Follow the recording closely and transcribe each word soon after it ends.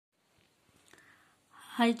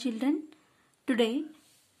Hi children, today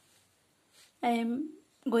I am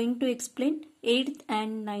going to explain 8th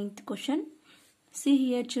and 9th question. See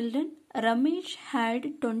here children, Ramesh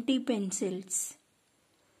had 20 pencils,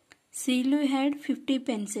 Silu had 50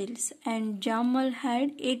 pencils and Jamal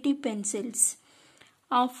had 80 pencils.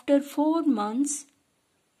 After 4 months,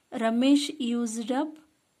 Ramesh used up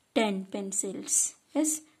 10 pencils.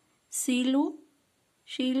 Yes, Silu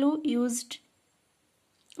used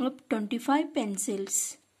up 25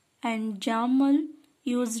 pencils and Jamal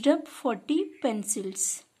used up 40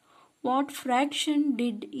 pencils. What fraction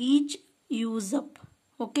did each use up?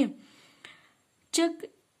 Okay. Check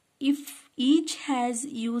if each has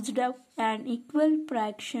used up an equal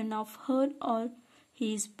fraction of her or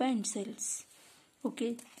his pencils.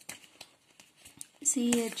 Okay. See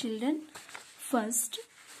here children. First,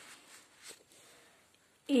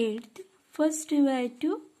 8th. First we have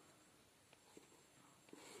to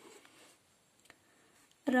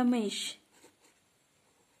Ramesh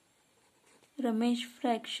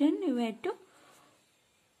fraction you have to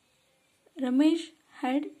Ramesh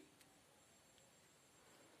had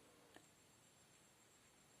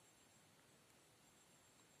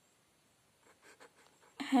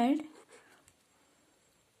had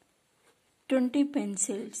 20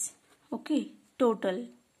 pencils. Okay, total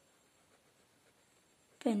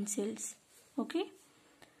pencils. Okay,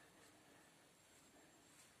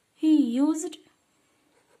 he used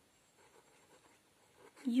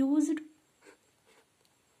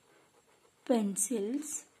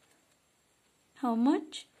pencils. How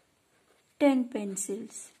much? 10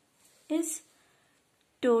 pencils. Is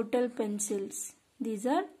total pencils. These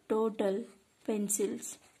are total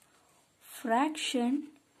pencils. Fraction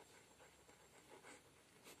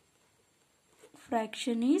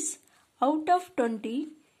is out of 20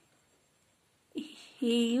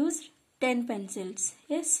 he used 10 pencils.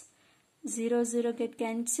 Yes, 0 0 get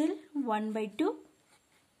cancelled. 1 by 2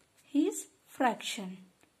 is fraction.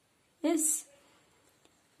 Yes.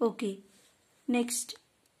 Okay. Next,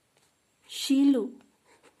 Shilu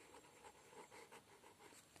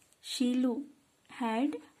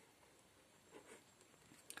had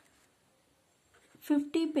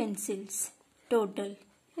 50 pencils total.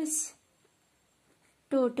 Yes,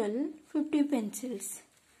 total 50 pencils.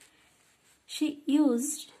 She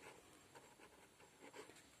used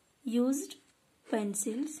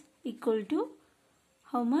pencils equal to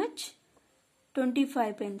how much?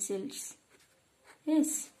 25 pencils.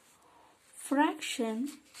 Yes, fraction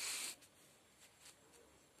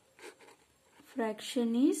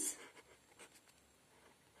is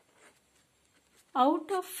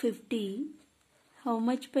out of 50 how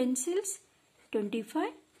much pencils?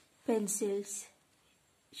 25 pencils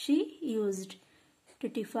she used.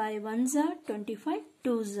 25 ones are 25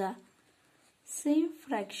 twos are same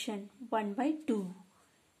fraction 1 by 2.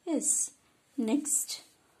 Yes. Next,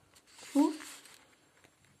 who?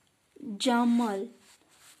 Jamal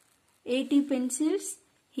 80 pencils,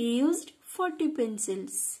 he used 40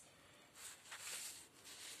 pencils.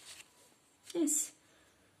 Yes,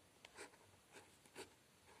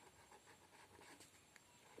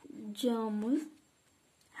 Jamal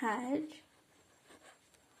had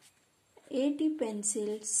 80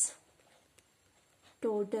 pencils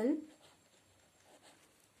total.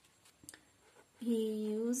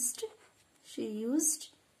 She used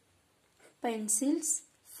pencils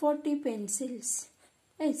 40 pencils.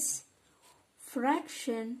 Yes,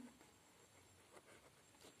 fraction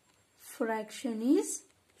is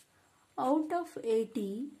out of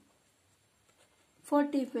 80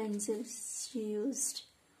 40 pencils she used.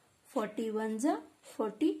 40 ones are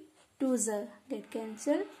 40 twos are get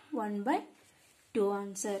cancelled. 1 by 2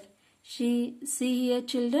 answer. See here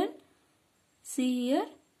children. See here.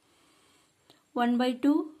 1 by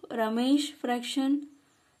 2 Ramesh fraction.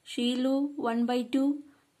 Shilu 1 by 2.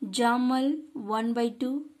 Jamal 1 by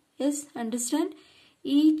 2. Yes, understand?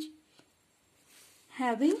 Each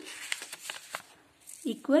having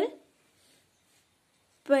equal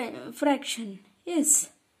fraction. Yes.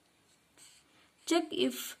 Check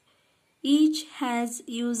if each has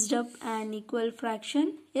used up an equal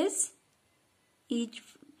fraction. Yes. Each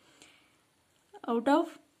out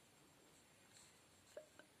of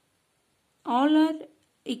all are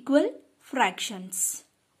equal fractions.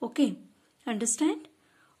 Okay. Understand?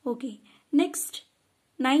 Okay. Next,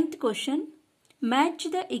 9th question. Match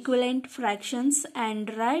the equivalent fractions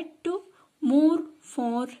and write to more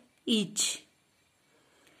for each.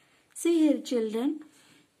 See here children.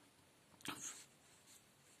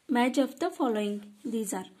 Match of the following.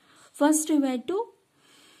 These are. First we have to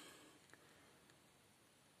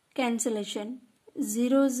cancellation.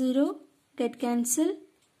 0 0 get cancelled.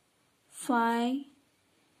 5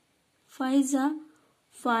 5s are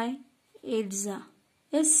 5, 8s are.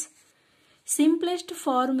 Yes. Simplest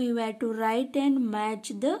form you have to write and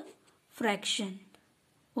match the fraction.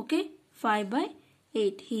 Okay. 5 by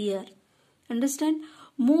 8 here. Understand?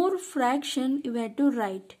 More fraction you have to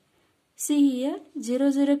write. See here,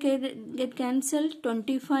 0 get cancelled,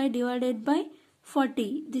 25 divided by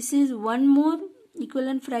 40. This is one more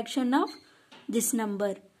equivalent fraction of this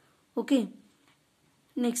number. Okay.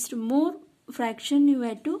 Next, more fraction you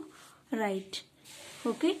have to write.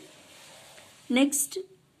 Okay. Next,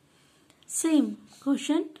 same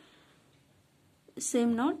question.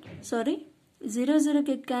 Same not, sorry. 0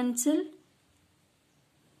 get cancelled.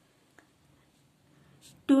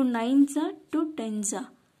 2 9s are, 2 10s are.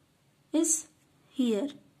 Is here,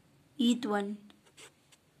 each one.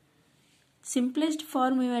 Simplest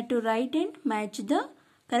form you have to write and match the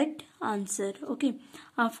correct answer. Okay.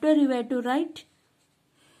 After you have to write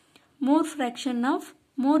more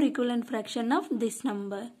equivalent fraction of this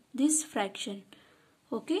number, this fraction.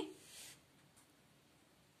 Okay.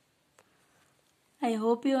 I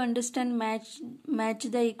hope you understand match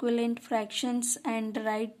the equivalent fractions and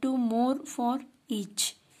write 2 more for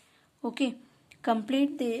each. Okay.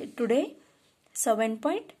 Complete today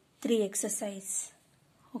 7.3 exercise.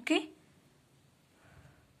 Okay.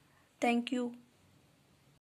 Thank you.